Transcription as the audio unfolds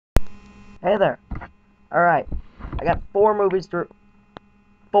Hey there. Alright. I got four movies to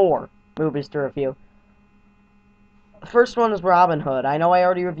review. The first one is Robin Hood. I know I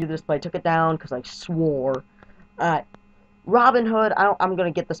already reviewed this, but I took it down because I swore. Alright. Robin Hood, I'm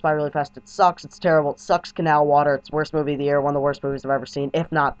gonna get this by really fast. It sucks, it's terrible, it sucks canal water, it's worst movie of the year, one of the worst movies I've ever seen,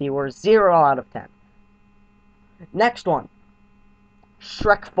 if not the worst. 0 out of 10. Next one.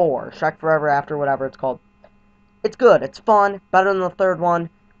 Shrek 4. Shrek Forever After, whatever it's called. It's good, it's fun, better than the third one.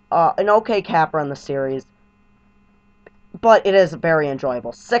 An okay capper on the series. But it is very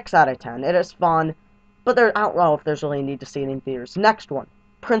enjoyable. 6 out of 10. It is fun, but I don't know if there's really a need to see it in theaters. Next one,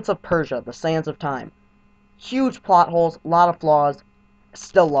 Prince of Persia, The Sands of Time. Huge plot holes, a lot of flaws.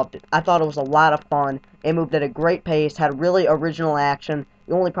 Still loved it. I thought it was a lot of fun. It moved at a great pace, had really original action.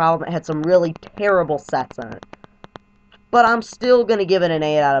 The only problem, it had some really terrible sets in it. But I'm still going to give it an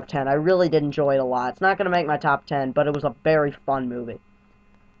 8 out of 10. I really did enjoy it a lot. It's not going to make my top 10, but it was a very fun movie.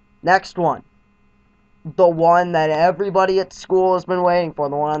 Next one. The one that everybody at school has been waiting for.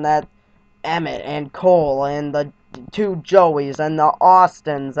 The one that Emmett and Cole and the two Joeys and the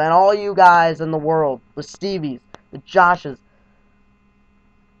Austins and all you guys in the world. The Stevies, the Joshes,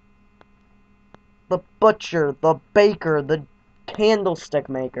 the Butcher, the Baker, the Candlestick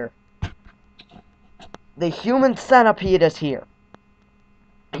Maker. The Human Centipede is here.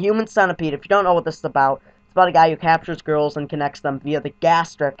 Human Centipede, if you don't know what this is about, it's about a guy who captures girls and connects them via the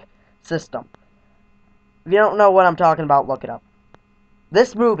gastric system. If you don't know what I'm talking about, look it up.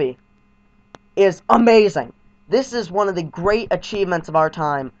 This movie is amazing. This is one of the great achievements of our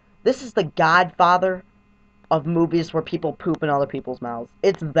time. This is the godfather of movies where people poop in other people's mouths.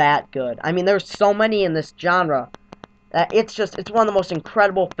 It's that good. I mean, there's so many in this genre that it's one of the most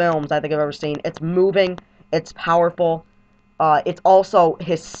incredible films I think I've ever seen. It's moving. It's powerful. It's also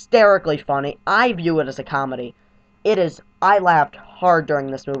hysterically funny. I view it as a comedy. I laughed hard during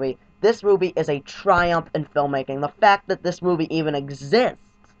this movie. This movie is a triumph in filmmaking. The fact that this movie even exists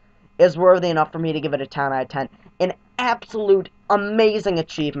is worthy enough for me to give it a 10 out of 10. An absolute amazing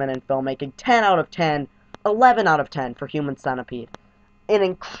achievement in filmmaking. 10 out of 10. 11 out of 10 for Human Centipede. An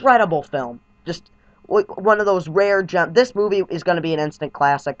incredible film. Just one of those rare gems. This movie is going to be an instant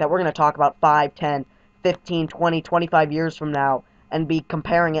classic that we're going to talk about 5, 10, 15, 20, 25 years from now and be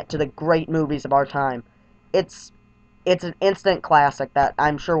comparing it to the great movies of our time. It's an instant classic that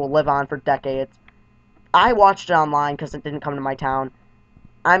I'm sure will live on for decades. I watched it online because it didn't come to my town.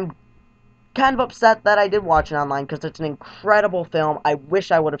 I'm kind of upset that I did watch it online because it's an incredible film. I wish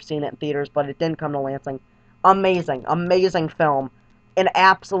I would have seen it in theaters, but it didn't come to Lansing. Amazing, amazing film. An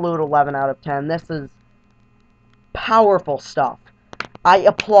absolute 11 out of 10. This is powerful stuff. I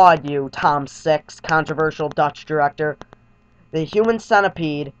applaud you, Tom Six, controversial Dutch director. The Human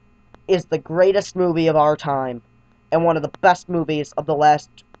Centipede is the greatest movie of our time and one of the best movies of the last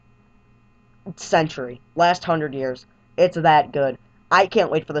century, last 100 years. It's that good. I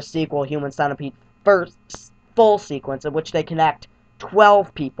can't wait for the sequel, Human Centipede, first full sequence in which they connect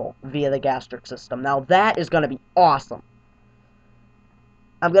 12 people via the gastric system. Now that is going to be awesome.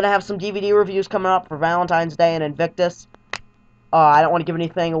 I'm going to have some DVD reviews coming up for Valentine's Day and Invictus. I don't want to give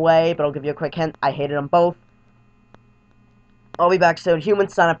anything away, but I'll give you a quick hint. I hated them both. I'll be back soon. Human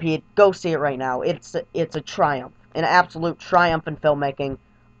Centipede, go see it right now. It's a triumph. An absolute triumph in filmmaking.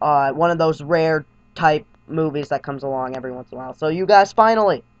 One of those rare type movies that comes along every once in a while. So you guys,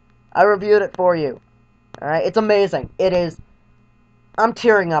 finally, I reviewed it for you. Alright, it's amazing. It is, I'm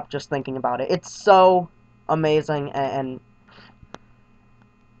tearing up just thinking about it. It's so amazing, and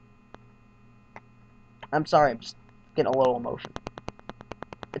I'm sorry, I'm just getting a little emotional.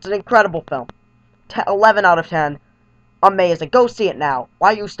 It's an incredible film. 11 out of 10. Amazing. Go see it now.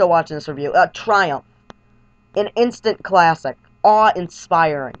 Why are you still watching this review? Triumph. An instant classic.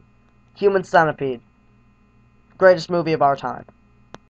 Awe-inspiring. Human Centipede. Greatest movie of our time.